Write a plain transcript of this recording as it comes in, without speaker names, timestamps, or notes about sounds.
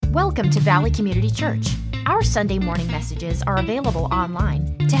Welcome to Valley Community Church. Our Sunday morning messages are available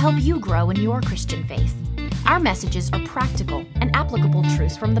online to help you grow in your Christian faith. Our messages are practical and applicable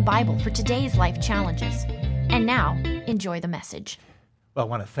truths from the Bible for today's life challenges. And now, enjoy the message. Well, I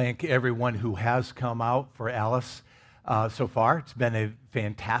want to thank everyone who has come out for Alice so far. It's been a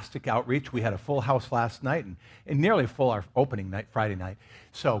fantastic outreach. We had a full house last night and nearly full our opening night, Friday night.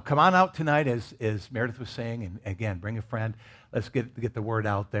 So come on out tonight, as Meredith was saying, and again, bring a friend. Let's get the word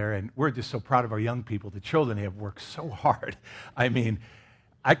out there. And we're just so proud of our young people. The children have worked so hard. I mean,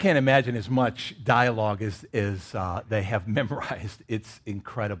 I can't imagine as much dialogue as they have memorized. It's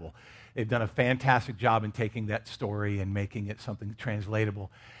incredible. They've done a fantastic job in taking that story and making it something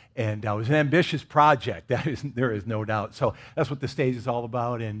translatable. And it was an ambitious project. There is no doubt. So that's what the stage is all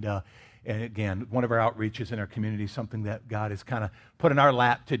about. And again, one of our outreaches in our community, something that God has kind of put in our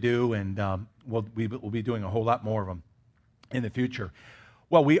lap to do, and we'll be doing a whole lot more of them in the future.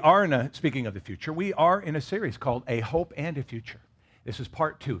 Well, speaking of the future, we are in a series called A Hope and a Future. This is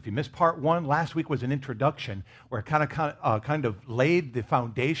part 2. If you missed part 1, last week was an introduction where it kind of laid the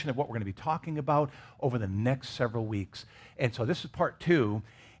foundation of what we're going to be talking about over the next several weeks. And so this is part 2,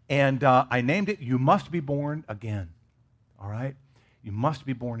 and I named it, You Must Be Born Again. All right? You must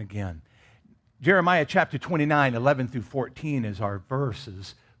be born again. Jeremiah chapter 29, 11 through 14 is our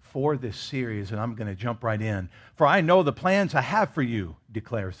verses for this series, and I'm going to jump right in. For I know the plans I have for you,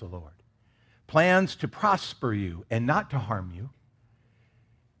 declares the Lord. Plans to prosper you and not to harm you.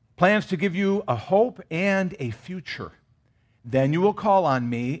 Plans to give you a hope and a future. Then you will call on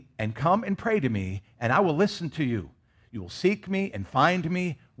me and come and pray to me, and I will listen to you. You will seek me and find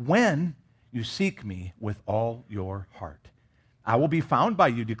me when you seek me with all your heart. I will be found by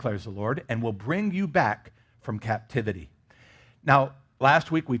you, declares the Lord, and will bring you back from captivity. Now,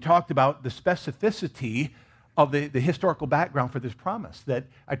 last week we talked about the specificity of the historical background for this promise that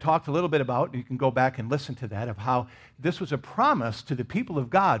I talked a little bit about, and you can go back and listen to that, of how this was a promise to the people of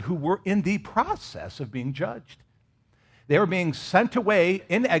God who were in the process of being judged. They were being sent away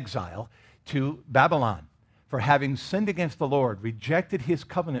in exile to Babylon for having sinned against the Lord, rejected his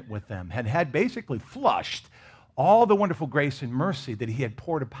covenant with them, and had basically flushed all the wonderful grace and mercy that he had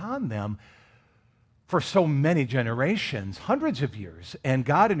poured upon them for so many generations, hundreds of years. And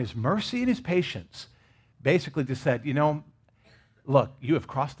God, in his mercy and his patience, basically just said, look, you have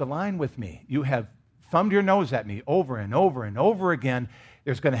crossed the line with me. You have thumbed your nose at me over and over and over again.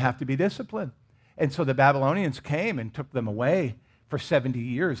 There's going to have to be discipline. And so the Babylonians came and took them away for 70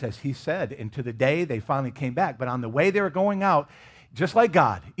 years, as he said, and to the day they finally came back. But on the way they were going out, just like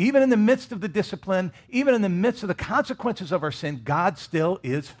God, even in the midst of the discipline, even in the midst of the consequences of our sin, God still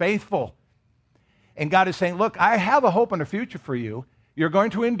is faithful. And God is saying, look, I have a hope and a future for you. You're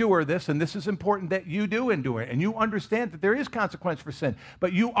going to endure this, and this is important that you do endure it. And you understand that there is consequence for sin.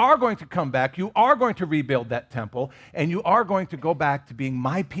 But you are going to come back. You are going to rebuild that temple, and you are going to go back to being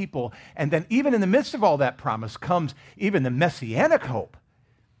my people. And then even in the midst of all that promise comes even the messianic hope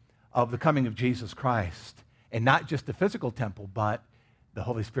of the coming of Jesus Christ. And not just the physical temple, but the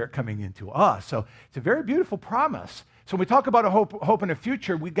Holy Spirit coming into us. So it's a very beautiful promise. So when we talk about a hope and a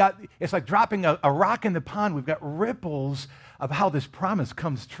future, it's like dropping a rock in the pond. We've got ripples of how this promise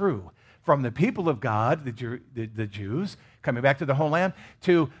comes true from the people of God, the Jews, coming back to the homeland,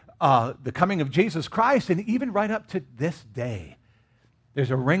 to the coming of Jesus Christ, and even right up to this day.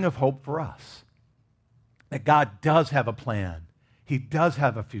 There's a ring of hope for us that God does have a plan. He does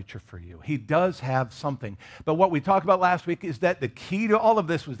have a future for you. He does have something. But what we talked about last week is that the key to all of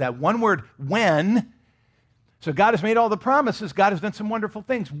this was that one word, when. So God has made all the promises. God has done some wonderful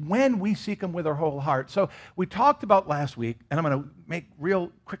things when we seek him with our whole heart. So we talked about last week, and I'm going to make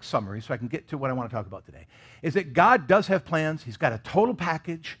real quick summary so I can get to what I want to talk about today, is that God does have plans. He's got a total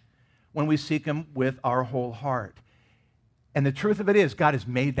package when we seek him with our whole heart. And the truth of it is, God has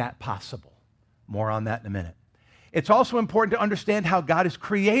made that possible. More on that in a minute. It's also important to understand how God has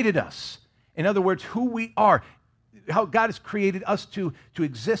created us. In other words, who we are, how God has created us to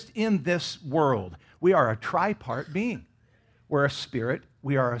exist in this world. We are a tripart being. We're a spirit,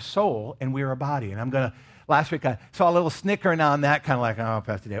 we are a soul, and we are a body. And last week I saw a little snickering on that, kind of like, oh,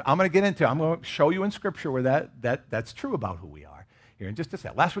 Pastor Dave. I'm going to show you in Scripture where that's true about who we are here in just a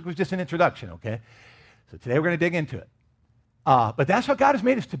second. Last week was just an introduction, okay? So today we're going to dig into it. But that's how God has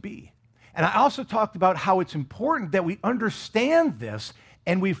made us to be. And I also talked about how it's important that we understand this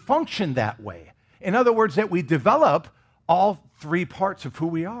and we function that way. In other words, that we develop all 3 parts of who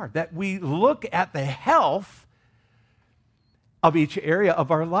we are, that we look at the health of each area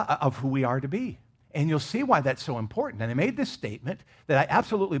of our of who we are to be. And you'll see why that's so important. And I made this statement that I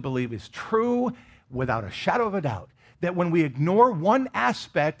absolutely believe is true without a shadow of a doubt, that when we ignore one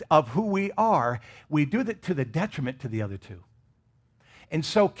aspect of who we are, we do that to the detriment to the other two. And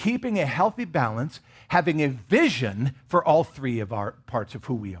so keeping a healthy balance, having a vision for all three of our parts of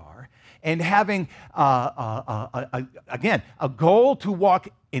who we are, and having, again, a goal to walk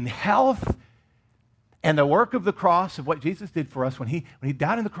in health and the work of the cross of what Jesus did for us when he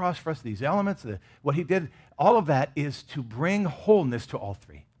died on the cross for us, these elements, what he did, all of that is to bring wholeness to all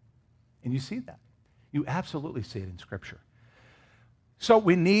three. And you see that. You absolutely see it in Scripture. So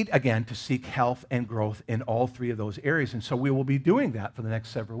we need, again, to seek health and growth in all three of those areas. And so we will be doing that for the next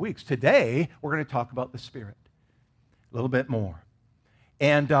several weeks. Today, we're going to talk about the Spirit a little bit more.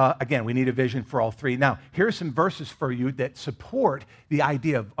 And again, we need a vision for all three. Now, here are some verses for you that support the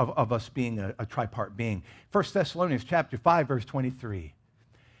idea of us being a tripart being. 1 Thessalonians chapter 5, verse 23.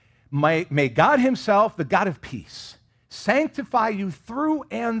 May God himself, the God of peace, sanctify you through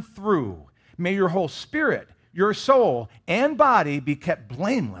and through. May your whole spirit, your soul, and body be kept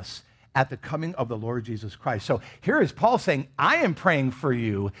blameless at the coming of the Lord Jesus Christ. So here is Paul saying, I am praying for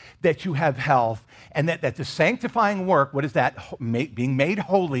you that you have health and that the sanctifying work, what is that? Being made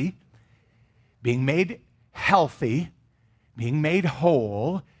holy, being made healthy, being made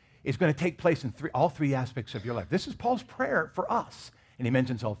whole is going to take place in all three aspects of your life. This is Paul's prayer for us, and he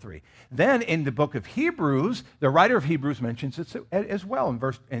mentions all three. Then in the book of Hebrews, the writer of Hebrews mentions it as well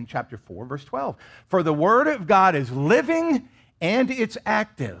in chapter 4, verse 12. For the word of God is living and it's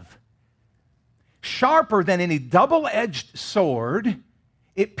active, sharper than any double-edged sword.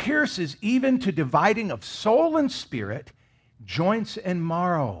 It pierces even to dividing of soul and spirit, joints and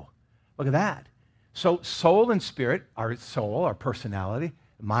marrow. Look at that. So soul and spirit, our soul, our personality,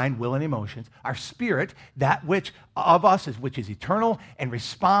 mind, will, and emotions. Our spirit, that which of us is which is eternal and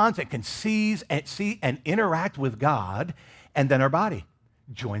responds and can see and interact with God. And then our body,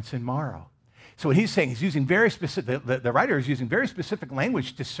 joints and marrow. So what he's saying, he's using very specific, the writer is using very specific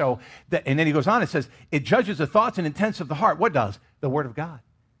language to show that, and then he goes on, it says, it judges the thoughts and intents of the heart. What does? The Word of God.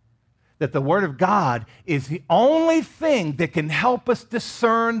 That the Word of God is the only thing that can help us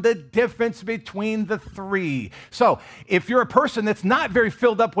discern the difference between the three. So if you're a person that's not very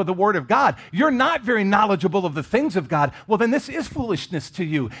filled up with the Word of God, you're not very knowledgeable of the things of God, well, then this is foolishness to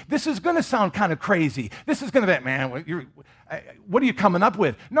you. This is going to sound kind of crazy. This is going to be, man, what are you coming up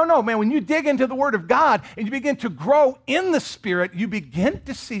with? No, man, when you dig into the Word of God and you begin to grow in the Spirit, you begin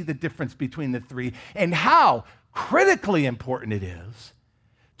to see the difference between the three and how critically important it is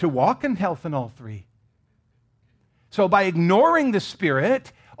to walk in health in all three. So by ignoring the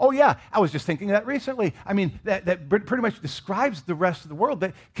Spirit, oh yeah, I was just thinking that recently. I mean, that pretty much describes the rest of the world.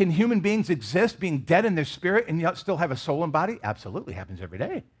 That can human beings exist being dead in their spirit and yet still have a soul and body? Absolutely, happens every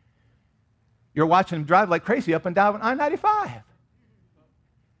day. You're watching them drive like crazy up and down I-95.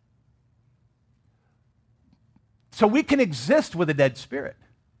 So we can exist with a dead spirit.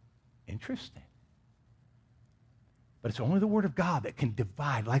 Interesting. But it's only the Word of God that can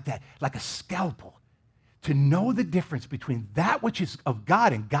divide like that, like a scalpel, to know the difference between that which is of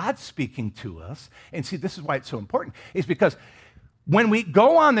God and God speaking to us. And see, this is why it's so important, is because when we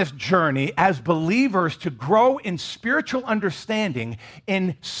go on this journey as believers to grow in spiritual understanding,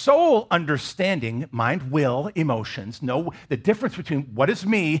 in soul understanding, mind, will, emotions, know the difference between what is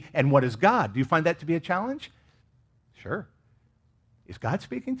me and what is God. Do you find that to be a challenge? Sure. Is God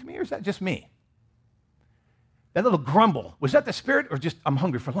speaking to me or is that just me? That little grumble, was that the Spirit or just I'm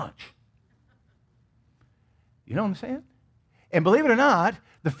hungry for lunch? You know what I'm saying? And believe it or not,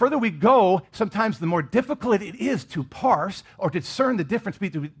 the further we go, sometimes the more difficult it is to parse or to discern the difference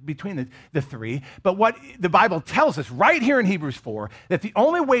between the three. But what the Bible tells us right here in Hebrews 4, that the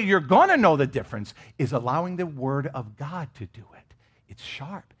only way you're going to know the difference is allowing the Word of God to do it. It's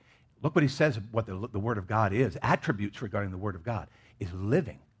sharp. Look what he says, what the Word of God is. Attributes regarding the Word of God is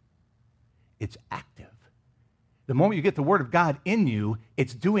living. It's active. The moment you get the Word of God in you,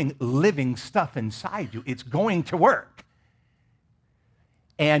 it's doing living stuff inside you. It's going to work.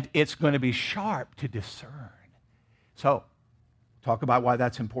 And it's going to be sharp to discern. So, talk about why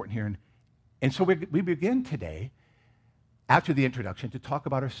that's important here. And so we begin today, after the introduction, to talk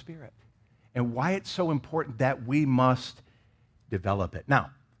about our spirit and why it's so important that we must develop it. Now,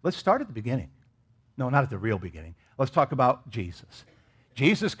 let's start at the beginning. No, not at the real beginning. Let's talk about Jesus.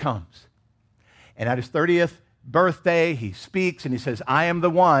 Jesus comes, and at his 30th birthday, he speaks and he says, I am the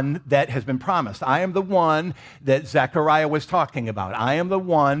one that has been promised. I am the one that Zechariah was talking about. I am the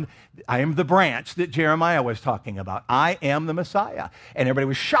one, I am the branch that Jeremiah was talking about. I am the Messiah. And everybody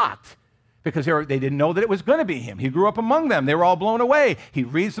was shocked because they didn't know that it was going to be him. He grew up among them. They were all blown away. He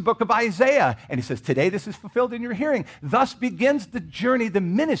reads the book of Isaiah, and he says, today this is fulfilled in your hearing. Thus begins the journey, the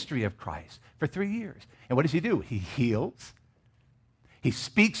ministry of Christ for 3 years. And what does he do? He heals. He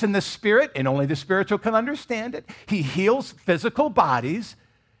speaks in the Spirit, and only the spiritual can understand it. He heals physical bodies,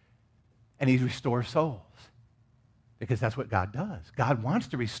 and he restores souls. Because that's what God does. God wants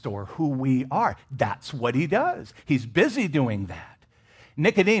to restore who we are. That's what he does. He's busy doing that.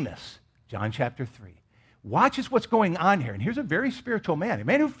 Nicodemus, John chapter 3, watches what's going on here. And here's a very spiritual man, a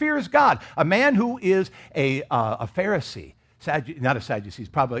man who fears God, a man who is a Pharisee. Not a Sadducee, he's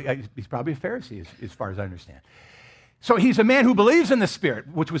probably a Pharisee as far as I understand. So he's a man who believes in the Spirit,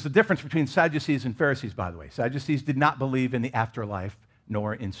 which was the difference between Sadducees and Pharisees, by the way. Sadducees did not believe in the afterlife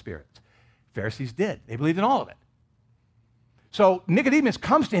nor in spirits. Pharisees did. They believed in all of it. So Nicodemus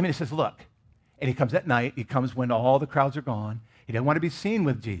comes to him and he says, look, and he comes at night. He comes when all the crowds are gone. He doesn't want to be seen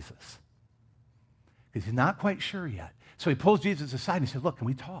with Jesus because he's not quite sure yet. So he pulls Jesus aside and he says, look, can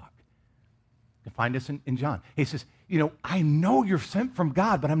we talk? You can find this in John. He says, I know you're sent from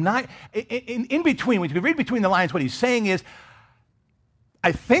God, but I'm not. In between, when you read between the lines, what he's saying is,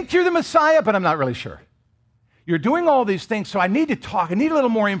 I think you're the Messiah, but I'm not really sure. You're doing all these things, so I need to talk. I need a little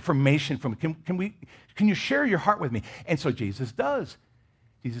more information from you. Can you share your heart with me? And so Jesus does.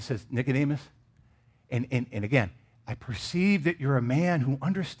 Jesus says, Nicodemus, and again, I perceive that you're a man who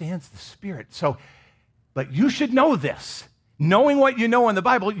understands the Spirit. But you should know this. Knowing what you know in the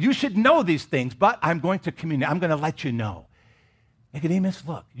Bible, you should know these things, but I'm going to communicate. I'm going to let you know. Nicodemus,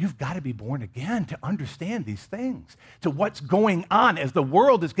 look, you've got to be born again to understand these things, to what's going on as the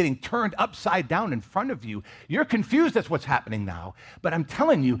world is getting turned upside down in front of you. You're confused as what's happening now, but I'm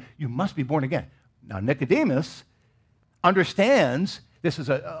telling you, you must be born again. Now, Nicodemus understands, this is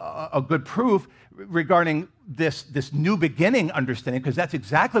a good proof regarding this new beginning understanding, because that's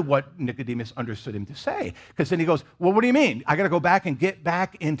exactly what Nicodemus understood him to say. Because then he goes, well, what do you mean? I got to go back and get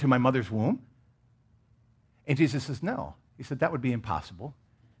back into my mother's womb? And Jesus says, no. He said, that would be impossible.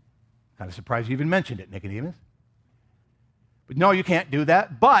 Kind of surprised you even mentioned it, Nicodemus. But no, you can't do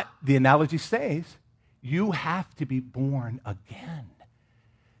that. But the analogy says, you have to be born again.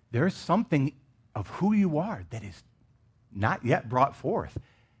 There's something of who you are that is not yet brought forth,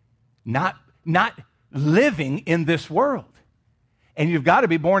 not living in this world. And you've got to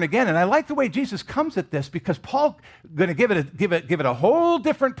be born again. And I like the way Jesus comes at this, because Paul's going to give it a whole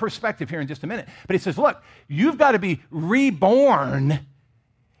different perspective here in just a minute. But he says, look, you've got to be reborn,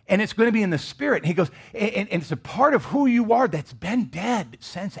 and it's going to be in the Spirit. And he goes, and it's a part of who you are that's been dead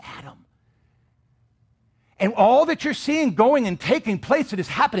since Adam. And all that you're seeing going and taking place that is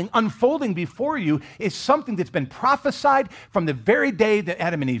happening, unfolding before you, is something that's been prophesied from the very day that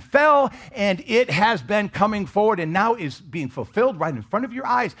Adam and Eve fell, and it has been coming forward and now is being fulfilled right in front of your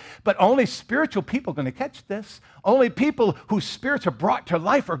eyes. But only spiritual people are going to catch this. Only people whose spirits are brought to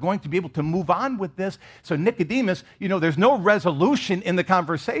life are going to be able to move on with this. So Nicodemus, there's no resolution in the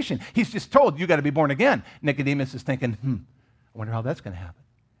conversation. He's just told, you got to be born again. Nicodemus is thinking, I wonder how that's going to happen.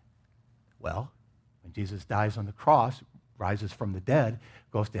 Well, when Jesus dies on the cross, rises from the dead,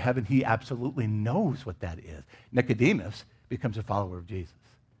 goes to heaven, he absolutely knows what that is. Nicodemus becomes a follower of Jesus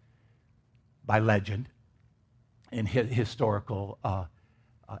by legend and historical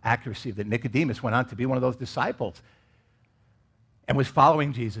accuracy, that Nicodemus went on to be one of those disciples and was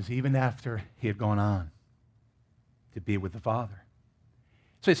following Jesus even after he had gone on to be with the Father.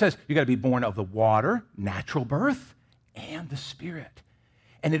 So he says, you got to be born of the water, natural birth, and the Spirit.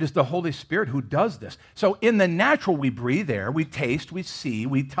 And it is the Holy Spirit who does this. So in the natural, we breathe air, we taste, we see,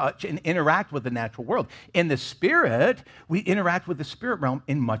 we touch, and interact with the natural world. In the Spirit, we interact with the spirit realm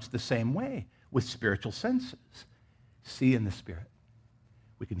in much the same way, with spiritual senses. See in the Spirit.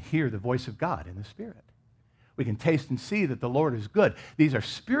 We can hear the voice of God in the Spirit. We can taste and see that the Lord is good. These are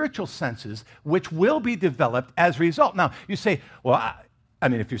spiritual senses which will be developed as a result. Now, you say, well, I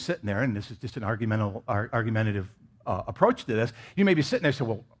mean, if you're sitting there, and this is just an argumentative approach to this, you may be sitting there and say,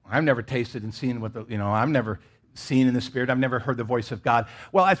 well, I've never tasted and seen I've never seen in the Spirit, I've never heard the voice of God.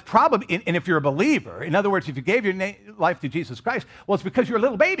 Well, that's probably, and if you're a believer, in other words, if you gave your life to Jesus Christ, well, it's because you're a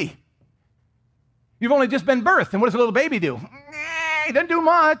little baby. You've only just been birthed, and what does a little baby do? He doesn't do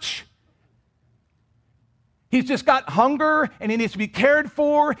much. He's just got hunger, and he needs to be cared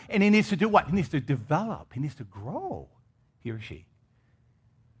for, and he needs to do what? He needs to develop. He needs to grow, he or she.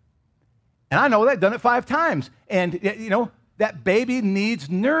 And I know that, I've done it 5 times. And, That baby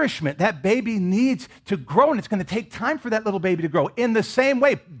needs nourishment. That baby needs to grow, and it's going to take time for that little baby to grow. In the same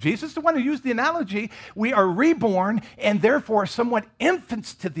way, Jesus is the one who used the analogy, we are reborn and therefore somewhat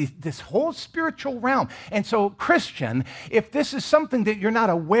infants to this whole spiritual realm. And so, Christian, if this is something that you're not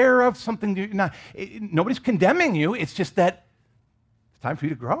aware of, something that you're not, nobody's condemning you. It's just that it's time for you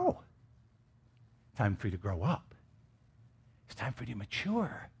to grow. It's time for you to grow up. It's time for you to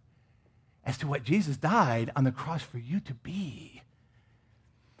mature as to what Jesus died on the cross for you to be.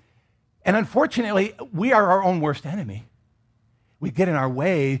 And unfortunately, we are our own worst enemy. We get in our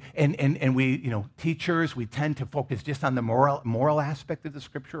way, and we, teachers, we tend to focus just on the moral aspect of the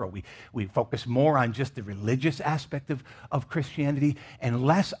Scripture, or we focus more on just the religious aspect of Christianity and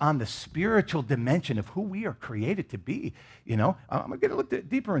less on the spiritual dimension of who we are created to be. I'm going to get a little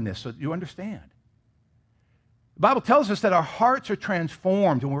deeper in this so that you understand. The Bible tells us that our hearts are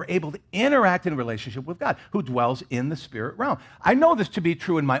transformed and we're able to interact in a relationship with God who dwells in the spirit realm. I know this to be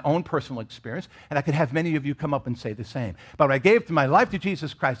true in my own personal experience, and I could have many of you come up and say the same. But when I gave my life to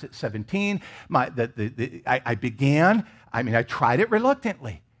Jesus Christ at 17, I tried it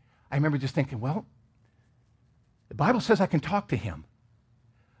reluctantly. I remember just thinking, well, the Bible says I can talk to him.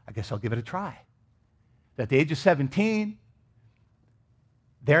 I guess I'll give it a try. At the age of 17,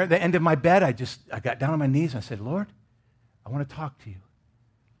 there at the end of my bed, I got down on my knees and I said, Lord, I want to talk to you.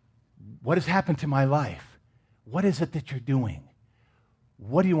 What has happened to my life? What is it that you're doing?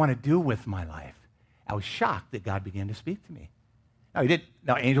 What do you want to do with my life? I was shocked that God began to speak to me.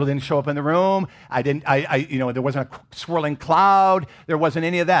 Now, angel didn't show up in the room. There wasn't a swirling cloud. There wasn't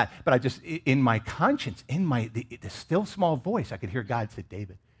any of that. But I just, in my conscience, the still small voice, I could hear God say,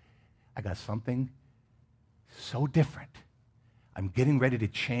 David, I got something so different. I'm getting ready to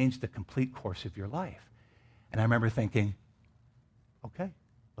change the complete course of your life. And I remember thinking, okay,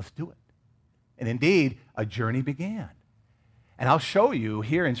 let's do it. And indeed, a journey began. And I'll show you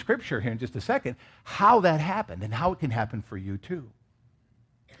here in Scripture here in just a second how that happened and how it can happen for you too.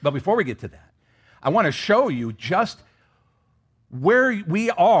 But before we get to that, I want to show you just where we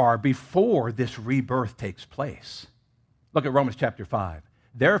are before this rebirth takes place. Look at Romans chapter 5.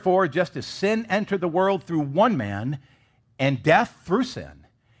 Therefore, just as sin entered the world through one man, and death through sin.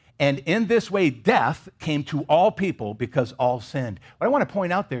 And in this way, death came to all people because all sinned. What I want to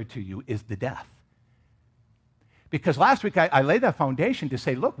point out there to you is the death. Because last week I laid that foundation to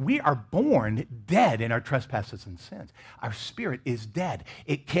say, look, we are born dead in our trespasses and sins. Our spirit is dead.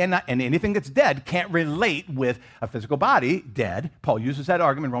 It cannot, and anything that's dead can't relate with a physical body, dead. Paul uses that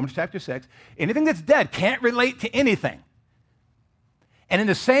argument in Romans chapter 6. Anything that's dead can't relate to anything. And in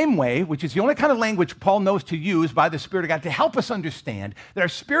the same way, which is the only kind of language Paul knows to use by the Spirit of God to help us understand that our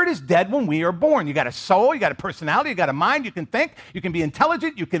spirit is dead when we are born. You got a soul, you got a personality, you got a mind, you can think, you can be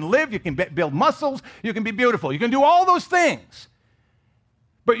intelligent, you can live, you can build muscles, you can be beautiful. You can do all those things.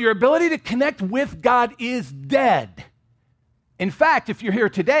 But your ability to connect with God is dead. In fact, if you're here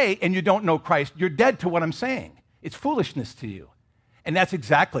today and you don't know Christ, you're dead to what I'm saying. It's foolishness to you. And that's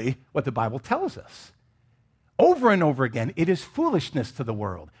exactly what the Bible tells us. Over and over again, it is foolishness to the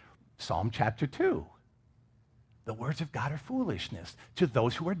world. Psalm chapter 2. The words of God are foolishness to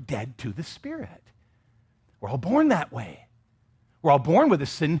those who are dead to the Spirit. We're all born that way. We're all born with a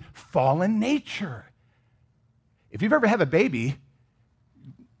sin-fallen nature. If you've ever had a baby,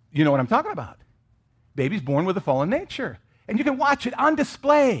 you know what I'm talking about. Baby's born with a fallen nature. And you can watch it on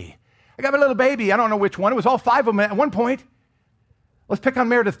display. I got a little baby, I don't know which one. It was all 5 of them at one point. Let's pick on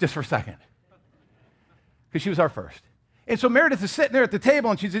Meredith just for a second, because she was our first. And so Meredith is sitting there at the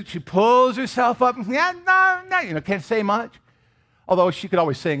table, and she pulls herself up, and can't say much. Although she could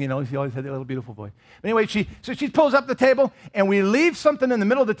always sing, she always had that little beautiful voice. But anyway, she pulls up the table, and we leave something in the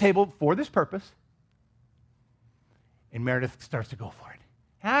middle of the table for this purpose. And Meredith starts to go for it.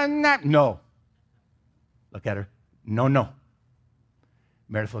 No. Look at her. No.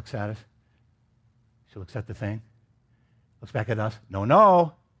 Meredith looks at us. She looks at the thing, looks back at us.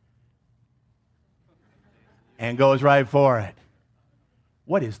 No. And goes right for it.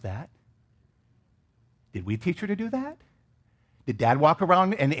 What is that? Did we teach her to do that? Did Dad walk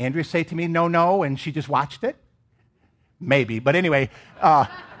around and Andrea say to me, no, and she just watched it? Maybe, but anyway, but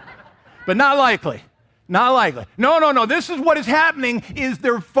not likely. Not likely. No. This is what is happening is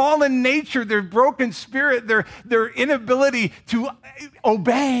their fallen nature, their broken spirit, their inability to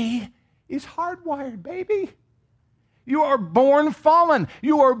obey is hardwired, baby. You are born fallen.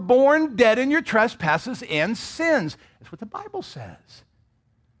 You are born dead in your trespasses and sins. That's what the Bible says.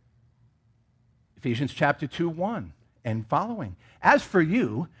 Ephesians chapter 2:1 and following. As for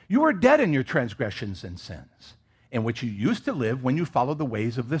you, you are dead in your transgressions and sins, in which you used to live when you followed the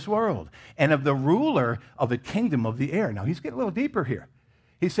ways of this world, and of the ruler of the kingdom of the air. Now, he's getting a little deeper here.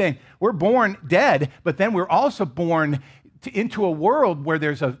 He's saying we're born dead, but then we're also born into a world where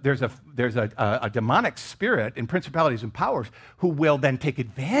there's a demonic spirit and principalities and powers who will then take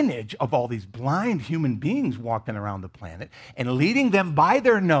advantage of all these blind human beings walking around the planet and leading them by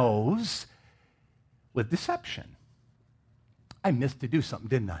their nose with deception. I missed to do something,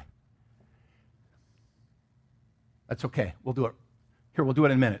 didn't I? That's okay. We'll do it. Here, we'll do it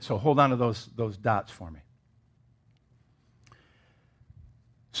in a minute. So hold on to those dots for me.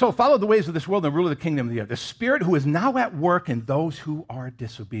 So follow the ways of this world and rule of the kingdom of the earth. The spirit who is now at work in those who are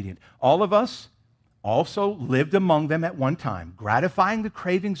disobedient. All of us also lived among them at one time, gratifying the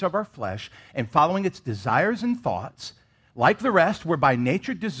cravings of our flesh and following its desires and thoughts. Like the rest, we're by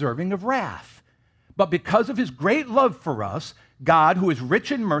nature deserving of wrath. But because of his great love for us, God, who is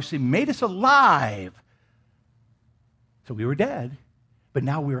rich in mercy, made us alive. So we were dead, but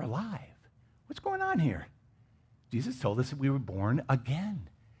now we're alive. What's going on here? Jesus told us that we were born again.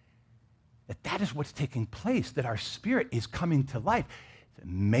 That is what's taking place, that our spirit is coming to life. It's an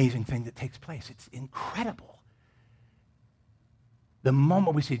amazing thing that takes place. It's incredible. The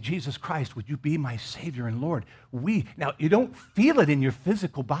moment we say, Jesus Christ, would you be my Savior and Lord? Now you don't feel it in your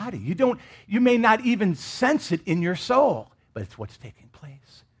physical body. You may not even sense it in your soul, but it's what's taking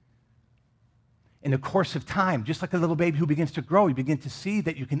place. In the course of time, just like a little baby who begins to grow, you begin to see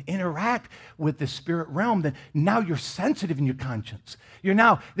that you can interact with the spirit realm, that now you're sensitive in your conscience. You're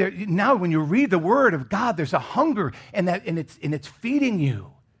now when you read the word of God, there's a hunger and it's feeding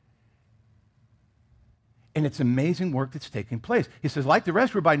you. And it's amazing work that's taking place. He says, like the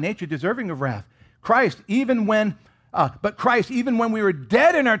rest, we're by nature deserving of wrath. Christ, even when we were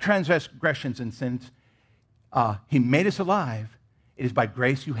dead in our transgressions and sins, he made us alive. It is by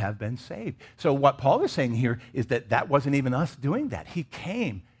grace you have been saved. So what Paul is saying here is that wasn't even us doing that. He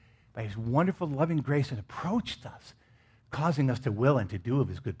came by his wonderful, loving grace and approached us, causing us to will and to do of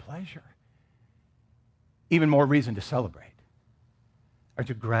his good pleasure. Even more reason to celebrate. Aren't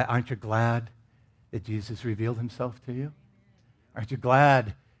you glad that Jesus revealed himself to you? Aren't you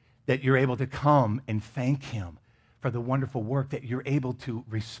glad that you're able to come and thank him for the wonderful work that you're able to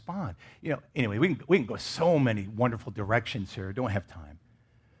respond? Anyway, we can go so many wonderful directions here. Don't have time.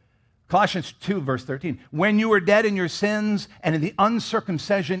 Colossians 2, verse 13. When you were dead in your sins and in the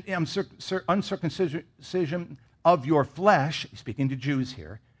uncircumcision of your flesh, speaking to Jews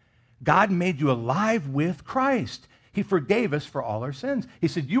here, God made you alive with Christ. He forgave us for all our sins. He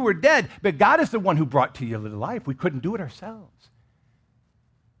said, you were dead, but God is the one who brought to you life. We couldn't do it ourselves.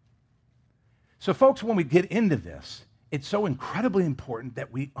 So folks, when we get into this, it's so incredibly important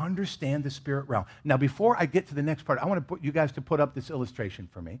that we understand the spirit realm. Now, before I get to the next part, I want you guys to put up this illustration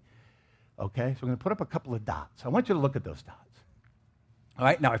for me. Okay, so we're going to put up a couple of dots. I want you to look at those dots. All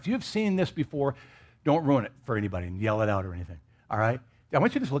right, now if you've seen this before, don't ruin it for anybody and yell it out or anything. All right, I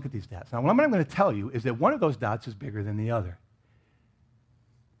want you to just look at these dots. Now, what I'm going to tell you is that one of those dots is bigger than the other.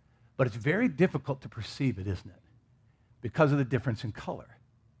 But it's very difficult to perceive it, isn't it? Because of the difference in color.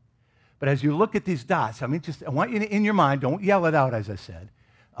 But as you look at these dots, I want you to, in your mind, don't yell it out, as I said.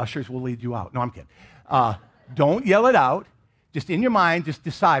 Ushers will lead you out. No, I'm kidding. Don't yell it out. Just in your mind, just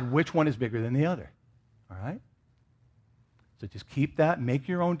decide which one is bigger than the other. All right? So just keep that. Make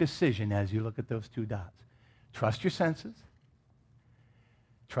your own decision as you look at those two dots. Trust your senses.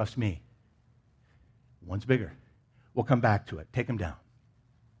 Trust me. One's bigger. We'll come back to it. Take them down.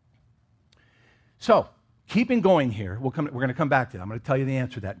 So, keeping going here, we're going to come back to that. I'm going to tell you the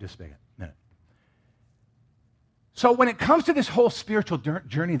answer to that in just a minute. So when it comes to this whole spiritual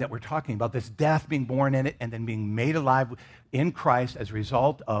journey that we're talking about, this death, being born in it, and then being made alive in Christ as a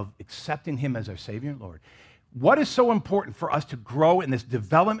result of accepting him as our Savior and Lord, what is so important for us to grow in this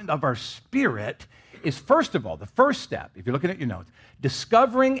development of our spirit is, first of all, the first step, if you're looking at your notes,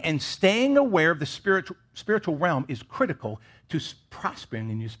 discovering and staying aware of the spiritual realm is critical to prospering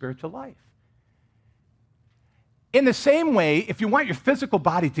in your spiritual life. In the same way, if you want your physical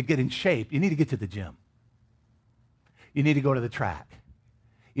body to get in shape, you need to get to the gym. You need to go to the track.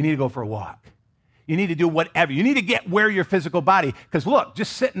 You need to go for a walk. You need to do whatever. You need to get where your physical body, because look,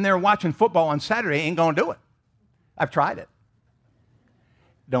 just sitting there watching football on Saturday ain't going to do it. I've tried it.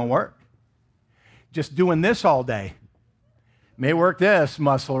 Don't work. Just doing this all day may work this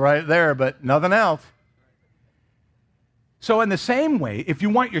muscle right there, but nothing else. So in the same way, if you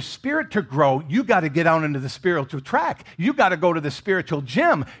want your spirit to grow, you got to get out into the spiritual track. You got to go to the spiritual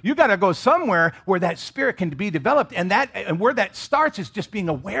gym. You got to go somewhere where that spirit can be developed, and where that starts is just being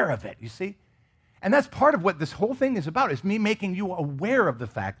aware of it, you see? And that's part of what this whole thing is about, is me making you aware of the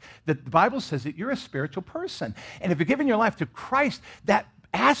fact that the Bible says that you're a spiritual person. And if you're giving your life to Christ, that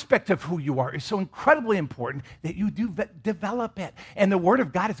aspect of who you are is so incredibly important that you do develop it. And the Word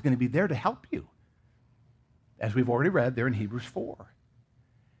of God is going to be there to help you, as we've already read there in Hebrews 4.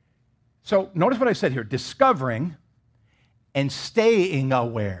 So notice what I said here, discovering and staying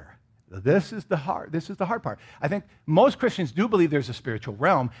aware. This is the hard part. I think most Christians do believe there's a spiritual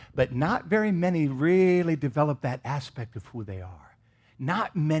realm, but not very many really develop that aspect of who they are.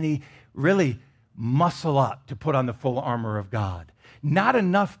 Not many really muscle up to put on the full armor of God. Not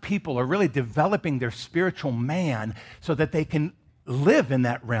enough people are really developing their spiritual man so that they can live in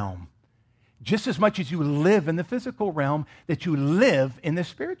that realm. Just as much as you live in the physical realm, that you live in the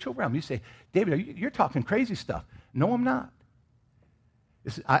spiritual realm. You say, David, you're talking crazy stuff. No, I'm not.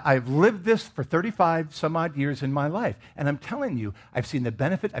 I've lived this for 35 some odd years in my life, and I'm telling you, I've seen the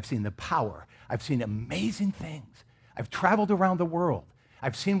benefit, I've seen the power, I've seen amazing things. I've traveled around the world.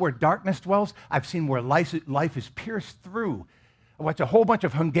 I've seen where darkness dwells. I've seen where life is pierced through. I watched a whole bunch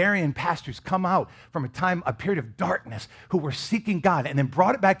of Hungarian pastors come out from a period of darkness who were seeking God and then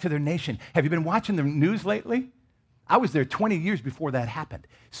brought it back to their nation. Have you been watching the news lately? I was there 20 years before that happened.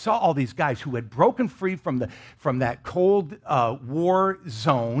 Saw all these guys who had broken free from that cold war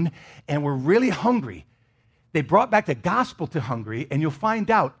zone and were really hungry. They brought back the gospel to Hungary, and you'll find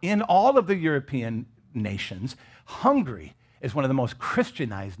out in all of the European nations, Hungary is one of the most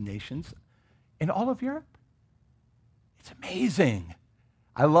Christianized nations in all of Europe. It's amazing.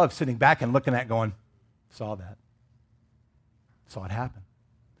 I love sitting back and looking at it going, saw that. Saw it happen.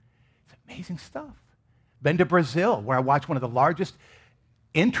 It's amazing stuff. Been to Brazil, where I watched one of the largest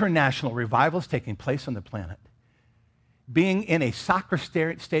international revivals taking place on the planet. Being in a soccer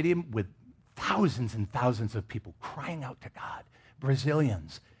stadium with thousands and thousands of people crying out to God,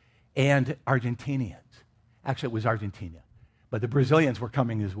 Brazilians and Argentinians. Actually, it was Argentina, but the Brazilians were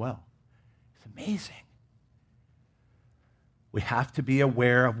coming as well. It's amazing. We have to be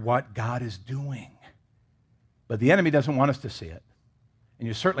aware of what God is doing. But the enemy doesn't want us to see it, and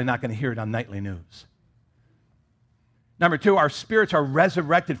you're certainly not going to hear it on nightly news. Number 2, our spirits are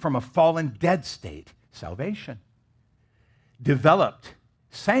resurrected from a fallen, dead state, salvation. Developed,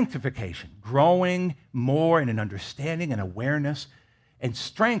 sanctification, growing more in an understanding and awareness, and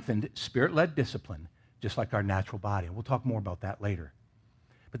strengthened, spirit-led discipline, just like our natural body. And we'll talk more about that later.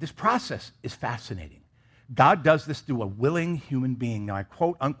 But this process is fascinating. God does this through a willing human being. Now, I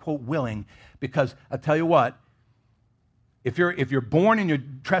quote, unquote, willing, because I'll tell you what, if you're born in your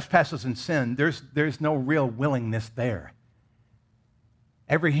trespasses and sin, there's no real willingness there.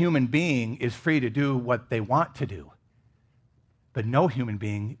 Every human being is free to do what they want to do, but no human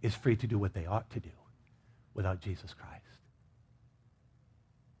being is free to do what they ought to do without Jesus Christ.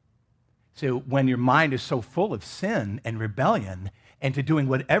 So when your mind is so full of sin and rebellion and to doing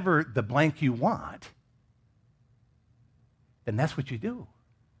whatever the blank you want, then that's what you do.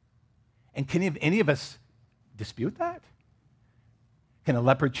 And can any of us dispute that? Can a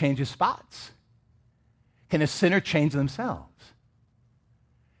leopard change his spots? Can a sinner change themselves?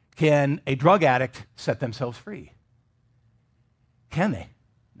 Can a drug addict set themselves free? Can they?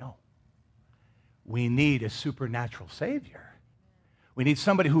 No. We need a supernatural Savior. We need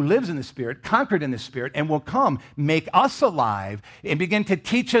somebody who lives in the Spirit, conquered in the Spirit, and will come, make us alive, and begin to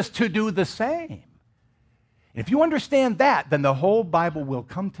teach us to do the same. And if you understand that, then the whole Bible will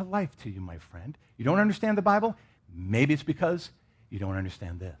come to life to you, my friend. You don't understand the Bible? Maybe it's because you don't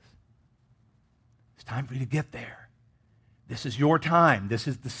understand this. It's time for you to get there. This is your time. This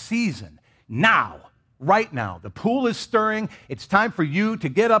is the season. Now, right now, the pool is stirring. It's time for you to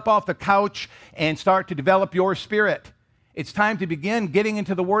get up off the couch and start to develop your spirit. It's time to begin getting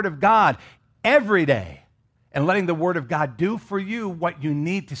into the Word of God every day and letting the Word of God do for you what you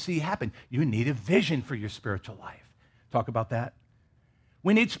need to see happen. You need a vision for your spiritual life. Talk about that.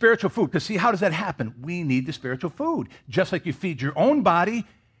 We need spiritual food, because see, how does that happen? We need the spiritual food. Just like you feed your own body,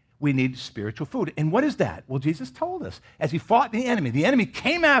 we need spiritual food. And what is that? Well, Jesus told us as he fought the enemy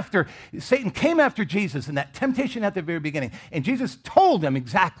came after, Satan came after Jesus in that temptation at the very beginning. And Jesus told him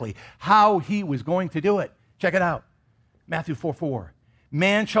exactly how he was going to do it. Check it out. Matthew 4:4.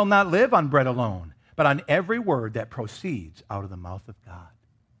 Man shall not live on bread alone, but on every word that proceeds out of the mouth of God.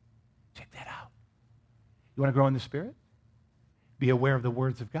 Check that out. You want to grow in the Spirit? Be aware of the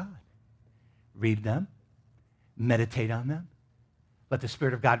words of God. Read them. Meditate on them. Let the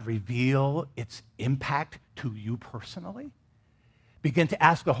Spirit of God reveal its impact to you personally. Begin to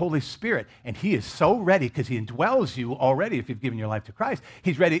ask the Holy Spirit, and he is so ready because he indwells you already if you've given your life to Christ.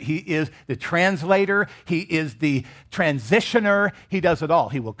 He's ready. He is the translator. He is the transitioner. He does it all.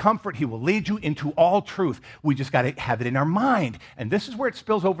 He will comfort. He will lead you into all truth. We just got to have it in our mind. And this is where it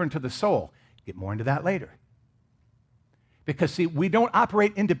spills over into the soul. Get more into that later. Because, see, we don't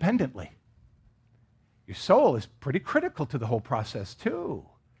operate independently. Your soul is pretty critical to the whole process, too.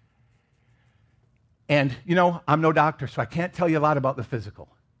 And, I'm no doctor, so I can't tell you a lot about the physical.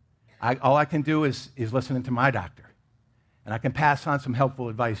 All I can do is listen to my doctor, and I can pass on some helpful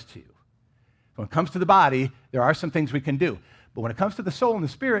advice to you. When it comes to the body, there are some things we can do. But when it comes to the soul and the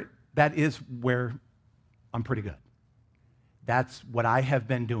spirit, that is where I'm pretty good. That's what I have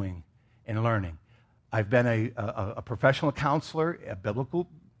been doing and learning. I've been a professional counselor, a biblical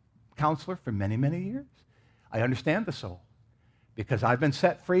counselor for many, many years. I understand the soul, because I've been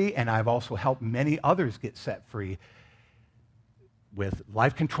set free, and I've also helped many others get set free with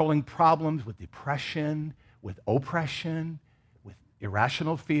life-controlling problems, with depression, with oppression, with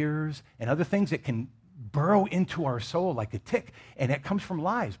irrational fears, and other things that can burrow into our soul like a tick, and it comes from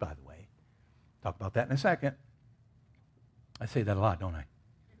lies, by the way. Talk about that in a second. I say that a lot, don't I?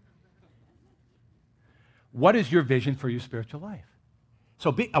 What is your vision for your spiritual life? So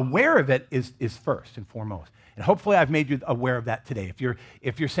be aware of it is first and foremost. And hopefully I've made you aware of that today.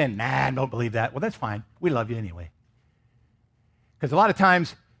 If you're saying, nah, I don't believe that, well, that's fine. We love you anyway. Because a lot of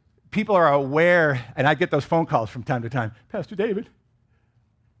times people are aware, and I get those phone calls from time to time, Pastor David,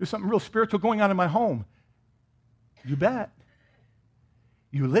 there's something real spiritual going on in my home. You bet.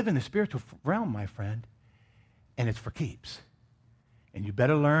 You live in the spiritual realm, my friend, and it's for keeps. And you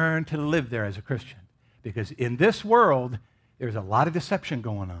better learn to live there as a Christian. Because in this world, there's a lot of deception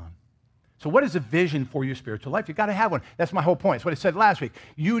going on. So what is a vision for your spiritual life? You've got to have one. That's my whole point. It's what I said last week.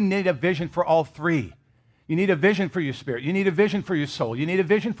 You need a vision for all three. You need a vision for your spirit. You need a vision for your soul. You need a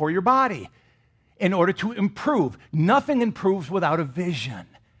vision for your body in order to improve. Nothing improves without a vision.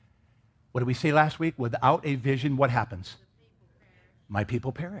 What did we say last week? Without a vision, what happens? My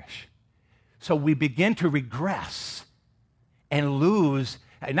people perish. So we begin to regress and lose,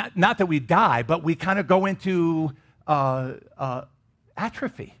 not that we die, but we kind of go into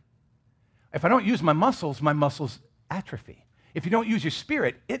atrophy. If I don't use my muscles atrophy. If you don't use your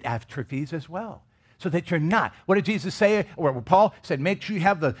spirit, it atrophies as well. So that you're not. What did Jesus say? Or Paul said, make sure you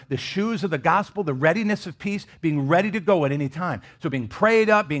have the shoes of the gospel, the readiness of peace, being ready to go at any time. So being prayed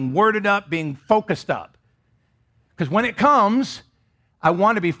up, being worded up, being focused up. Because when it comes, I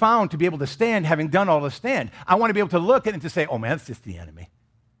want to be found to be able to stand, having done all to stand. I want to be able to look at it and to say, oh man, it's just the enemy.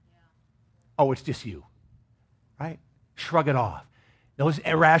 Yeah. Oh, it's just you. Right? Shrug it off. Those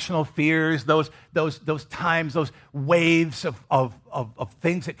irrational fears, those times, those waves of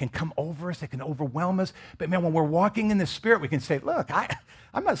things that can come over us, that can overwhelm us. But man, when we're walking in the Spirit, we can say, look,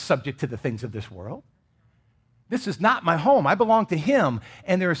 I'm not subject to the things of this world. This is not my home. I belong to Him.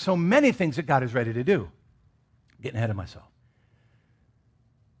 And there are so many things that God is ready to do. I'm getting ahead of myself.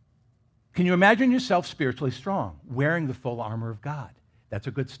 Can you imagine yourself spiritually strong, wearing the full armor of God? That's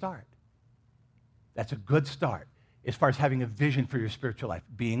a good start. That's a good start. As far as having a vision for your spiritual life,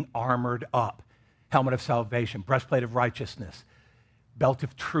 being armored up, helmet of salvation, breastplate of righteousness, belt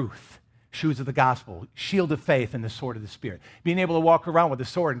of truth, shoes of the gospel, shield of faith, and the sword of the Spirit. Being able to walk around with a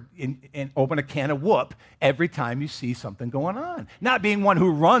sword and open a can of whoop every time you see something going on. Not being one who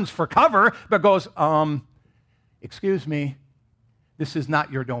runs for cover, but goes, excuse me, this is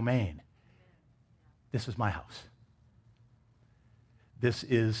not your domain. This is my house. This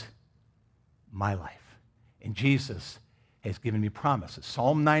is my life. And Jesus has given me promises.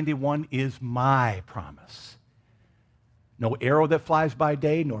 Psalm 91 is my promise. No arrow that flies by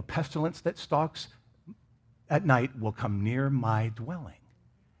day, nor pestilence that stalks at night will come near my dwelling.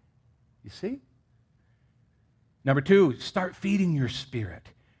 You see? Number 2, start feeding your spirit.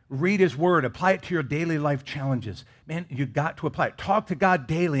 Read His Word. Apply it to your daily life challenges. Man, you've got to apply it. Talk to God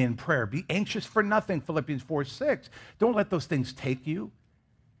daily in prayer. Be anxious for nothing, Philippians 4:6. Don't let those things take you.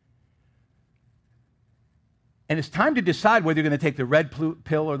 And it's time to decide whether you're going to take the red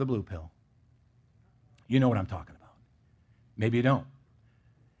pill or the blue pill. You know what I'm talking about. Maybe you don't.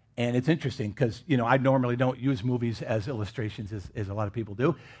 And it's interesting because, I normally don't use movies as illustrations as a lot of people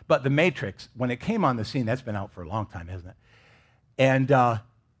do. But The Matrix, when it came on the scene, that's been out for a long time, hasn't it? And matter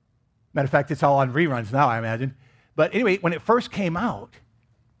of fact, it's all on reruns now, I imagine. But anyway, when it first came out,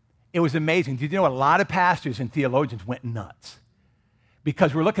 it was amazing. Did you know a lot of pastors and theologians went nuts?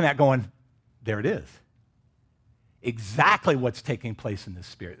 Because we're looking at going, there it is. Exactly what's taking place in the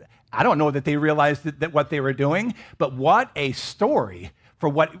Spirit. I don't know that they realized that what they were doing, but what a story for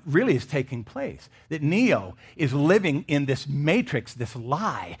what really is taking place. That Neo is living in this matrix, this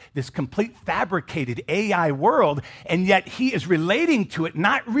lie, this complete fabricated AI world, and yet he is relating to it,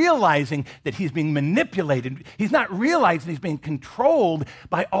 not realizing that he's being manipulated. He's not realizing he's being controlled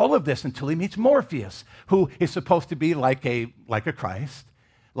by all of this until he meets Morpheus, who is supposed to be like a Christ,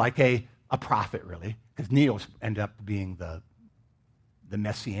 like a prophet, really, because Neo's ended up being the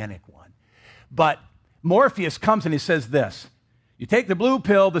messianic one. But Morpheus comes and he says this: you take the blue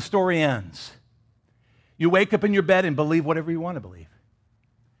pill, the story ends. You wake up in your bed and believe whatever you want to believe.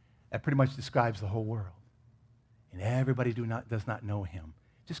 That pretty much describes the whole world. And everybody does not know him.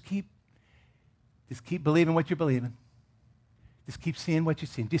 Just keep believing what you're believing. Just keep seeing what you're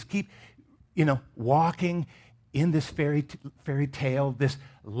seeing. Just keep, walking in this fairy tale, this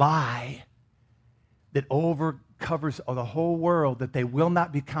lie that covers the whole world, that they will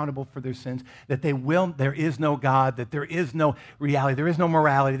not be accountable for their sins, that there is no God, that there is no reality, there is no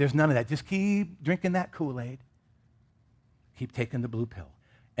morality, there's none of that. Just keep drinking that Kool-Aid. Keep taking the blue pill.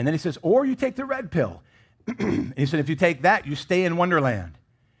 And then he says, or you take the red pill. And he said, if you take that, you stay in Wonderland.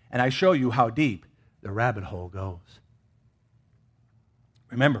 And I show you how deep the rabbit hole goes.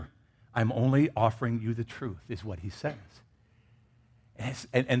 Remember, I'm only offering you the truth, is what he says.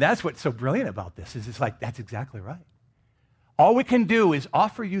 And that's what's so brilliant about this, is it's like, that's exactly right. All we can do is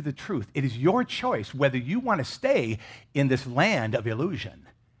offer you the truth. It is your choice whether you want to stay in this land of illusion,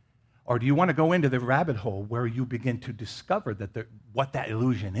 or do you want to go into the rabbit hole where you begin to discover what that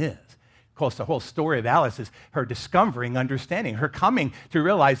illusion is. Of course, the whole story of Alice is her discovering, understanding, her coming to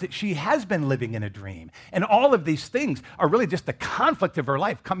realize that she has been living in a dream. And all of these things are really just the conflict of her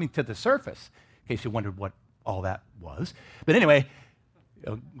life coming to the surface, in case you wondered what all that was. But anyway,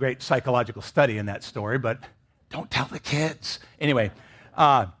 a great psychological study in that story, but don't tell the kids. Anyway,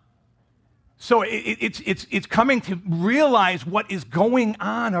 so it's coming to realize what is going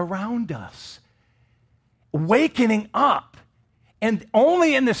on around us, wakening up. And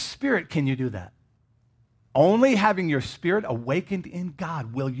only in the Spirit can you do that. Only having your spirit awakened in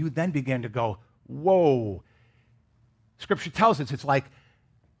God will you then begin to go, whoa. Scripture tells us it's like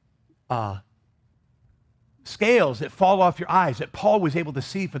scales that fall off your eyes that Paul was able to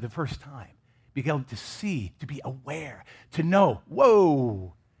see for the first time. Be able to see, to be aware, to know,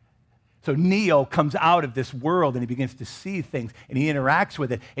 whoa. So Neo comes out of this world and he begins to see things and he interacts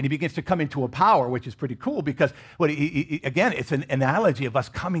with it and he begins to come into a power, which is pretty cool because, again, it's an analogy of us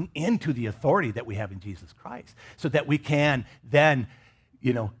coming into the authority that we have in Jesus Christ so that we can then,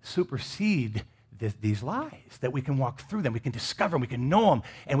 supersede these lies, that we can walk through them, we can discover them, we can know them,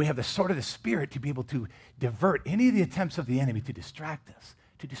 and we have the sword of the Spirit to be able to divert any of the attempts of the enemy to distract us,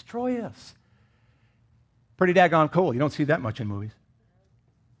 to destroy us. Pretty daggone cool. You don't see that much in movies.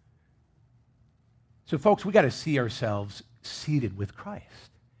 So, folks, we got to see ourselves seated with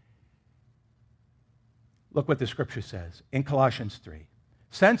Christ. Look what the Scripture says in Colossians 3.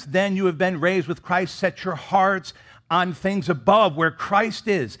 Since then you have been raised with Christ, set your hearts on things above where Christ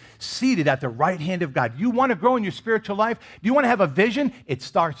is, seated at the right hand of God. You want to grow in your spiritual life? Do you want to have a vision? It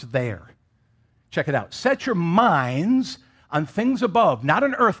starts there. Check it out. Set your minds on things above, not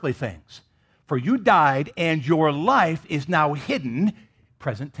on earthly things. For you died, and your life is now hidden,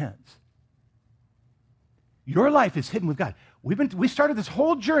 present tense. Your life is hidden with God. We started this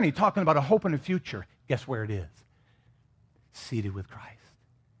whole journey talking about a hope and a future. Guess where it is? Seated with Christ.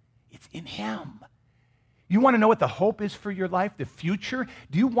 It's in Him. You want to know what the hope is for your life, the future?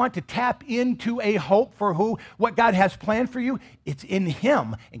 Do you want to tap into a hope for what God has planned for you? It's in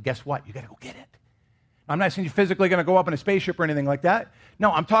Him. And guess what? You got to go get it. I'm not saying you're physically going to go up in a spaceship or anything like that.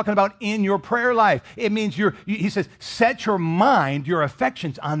 No, I'm talking about in your prayer life. It means he says, set your mind, your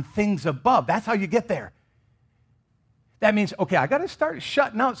affections on things above. That's how you get there. That means, okay, I got to start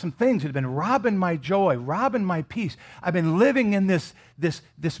shutting out some things that have been robbing my joy, robbing my peace. I've been living in this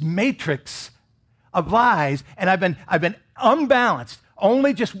matrix of lies, and I've been unbalanced,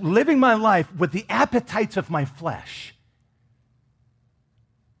 only just living my life with the appetites of my flesh.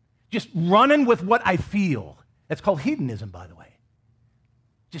 Just running with what I feel. That's called hedonism, by the way.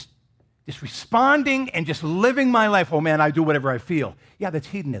 Just responding and just living my life. Oh man, I do whatever I feel. Yeah, that's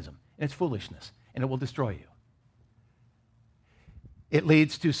hedonism, and it's foolishness, and it will destroy you. It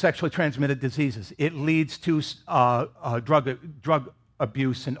leads to sexually transmitted diseases. It leads to drug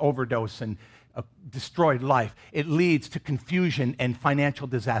abuse and overdose and destroyed life. It leads to confusion and financial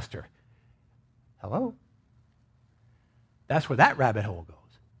disaster. Hello? That's where that rabbit hole goes.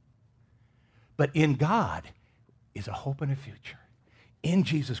 But in God is a hope and a future. In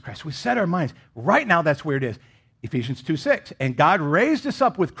Jesus Christ. We set our minds. Right now, that's where it is. Ephesians 2:6. And God raised us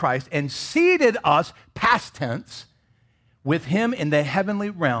up with Christ and seated us, past tense, with him in the heavenly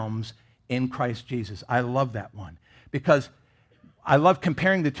realms in Christ Jesus. I love that one because I love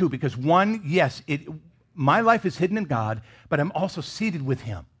comparing the two because one, yes, my life is hidden in God, but I'm also seated with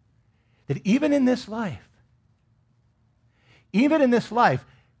him. That even in this life,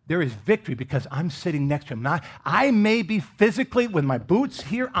 there is victory because I'm sitting next to him. Now, I may be physically with my boots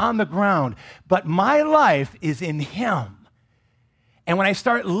here on the ground, but my life is in him. And when I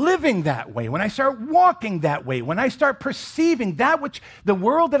start living that way, when I start walking that way, when I start perceiving that which the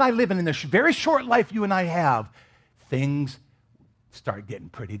world that I live in the very short life you and I have, things start getting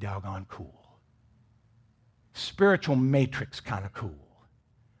pretty doggone cool. Spiritual matrix kind of cool.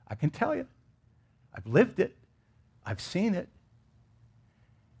 I can tell you. I've lived it. I've seen it.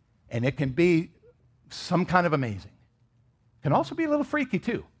 And it can be some kind of amazing. It can also be a little freaky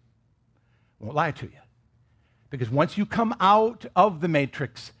too. I won't lie to you. Because once you come out of the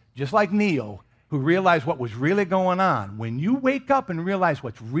matrix, just like Neo, who realized what was really going on, when you wake up and realize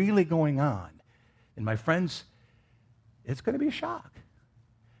what's really going on, and my friends, it's going to be a shock.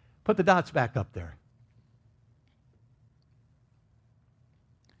 Put the dots back up there.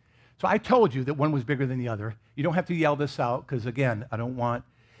 So I told you that one was bigger than the other. You don't have to yell this out because, again, there's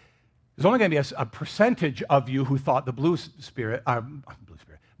only going to be a percentage of you who thought the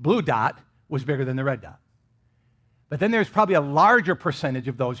blue dot was bigger than the red dot. But then there's probably a larger percentage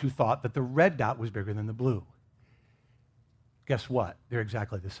of those who thought that the red dot was bigger than the blue. Guess what? They're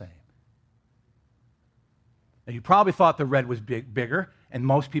exactly the same. Now, you probably thought the red was bigger, and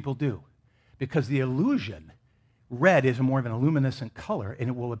most people do, because the illusion, red is more of an luminescent color, and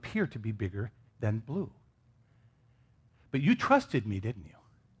it will appear to be bigger than blue. But you trusted me, didn't you?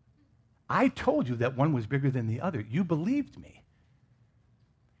 I told you that one was bigger than the other. You believed me.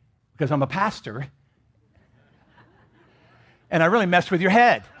 Because I'm a pastor, and I really messed with your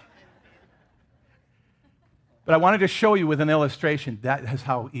head. But I wanted to show you with an illustration that is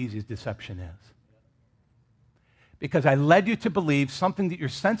how easy deception is. Because I led you to believe something that your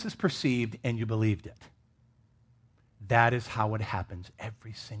senses perceived, and you believed it. That is how it happens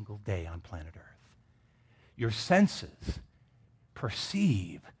every single day on planet Earth. Your senses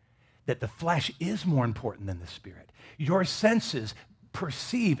perceive that the flesh is more important than the spirit. Your senses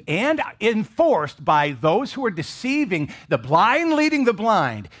perceive and enforced by those who are deceiving, the blind leading the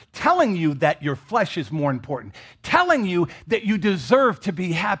blind, telling you that your flesh is more important, telling you that you deserve to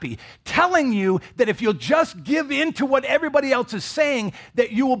be happy, telling you that if you'll just give in to what everybody else is saying,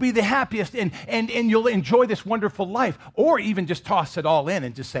 that you will be the happiest and you'll enjoy this wonderful life, or even just toss it all in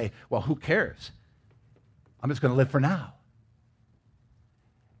and just say, well, who cares? I'm just going to live for now.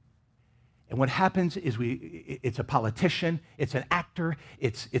 And what happens is it's a politician, it's an actor,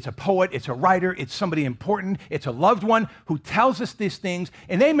 it's a poet, it's a writer, it's somebody important, it's a loved one who tells us these things,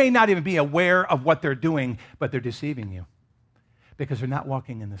 and they may not even be aware of what they're doing, but they're deceiving you because they're not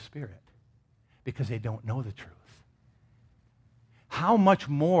walking in the Spirit, because they don't know the truth. How much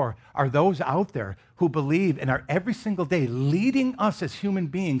more are those out there who believe and are every single day leading us as human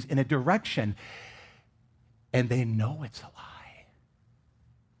beings in a direction, and they know it's a lie.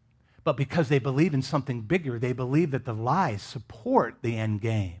 But because they believe in something bigger, they believe that the lies support the end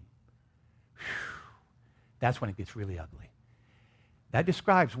game. That's when it gets really ugly. That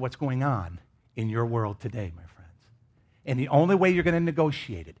describes what's going on in your world today, my friends. And the only way you're going to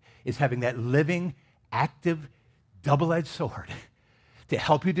negotiate it is having that living, active, double-edged sword to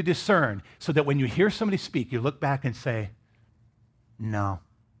help you to discern, so that when you hear somebody speak, you look back and say, no,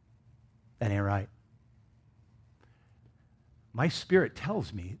 that ain't right. My spirit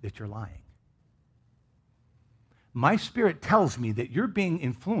tells me that you're lying. My spirit tells me that you're being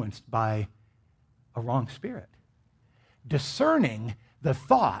influenced by a wrong spirit. Discerning the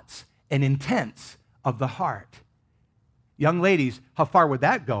thoughts and intents of the heart. Young ladies, how far would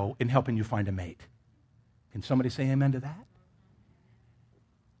that go in helping you find a mate? Can somebody say amen to that?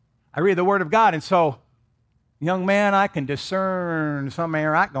 I read the Word of God, and so, young man, I can discern something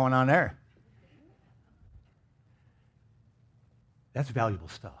ain't right going on there. That's valuable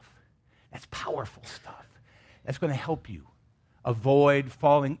stuff. That's powerful stuff. That's going to help you avoid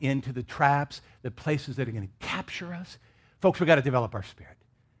falling into the traps, the places that are going to capture us. Folks, we've got to develop our spirit.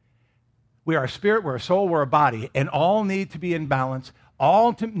 We are a spirit, we're a soul, we're a body, and all need to be in balance,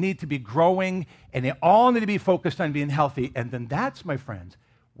 all need to be growing, and they all need to be focused on being healthy. And then that's, my friends,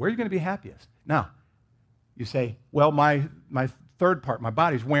 where you're going to be happiest. Now, you say, well, my third part, my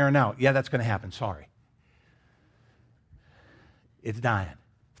body's wearing out. Yeah, that's going to happen. Sorry. It's dying.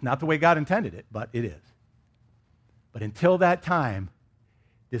 It's not the way God intended it, but it is. But until that time,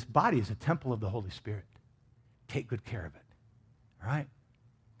 this body is a temple of the Holy Spirit. Take good care of it. All right?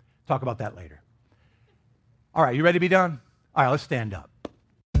 Talk about that later. All right, you ready to be done? All right, let's stand up.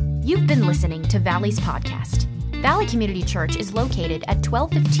 You've been listening to Valley's podcast. Valley Community Church is located at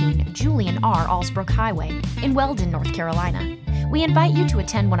 1215 Julian R. Allsbrook Highway in Weldon, North Carolina. We invite you to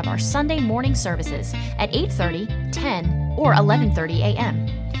attend one of our Sunday morning services at 8:30, 10, or 11:30 a.m.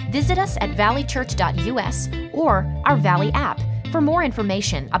 Visit us at valleychurch.us or our Valley app for more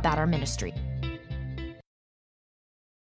information about our ministry.